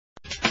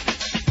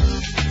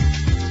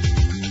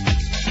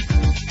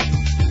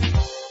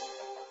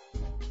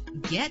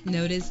Get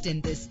noticed in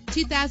this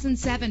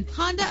 2007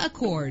 Honda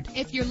Accord.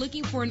 If you're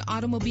looking for an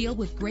automobile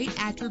with great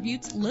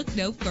attributes, look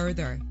no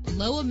further.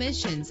 Low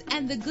emissions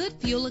and the good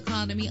fuel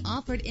economy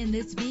offered in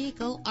this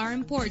vehicle are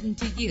important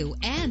to you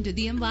and to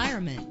the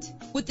environment.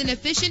 With an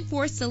efficient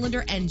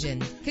 4-cylinder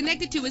engine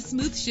connected to a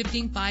smooth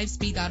shifting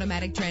 5-speed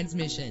automatic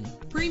transmission,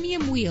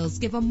 premium wheels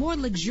give a more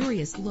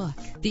luxurious look.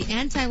 The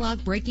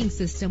anti-lock braking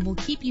system will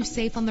keep you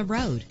safe on the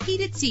road.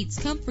 Heated seats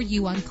comfort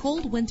you on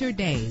cold winter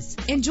days.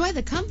 Enjoy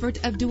the comfort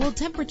of dual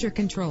temperature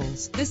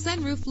controls. The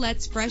sunroof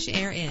lets fresh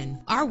air in.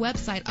 Our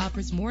website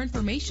offers more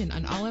information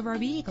on all of our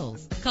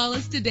vehicles. Call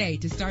us today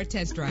to start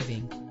test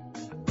driving.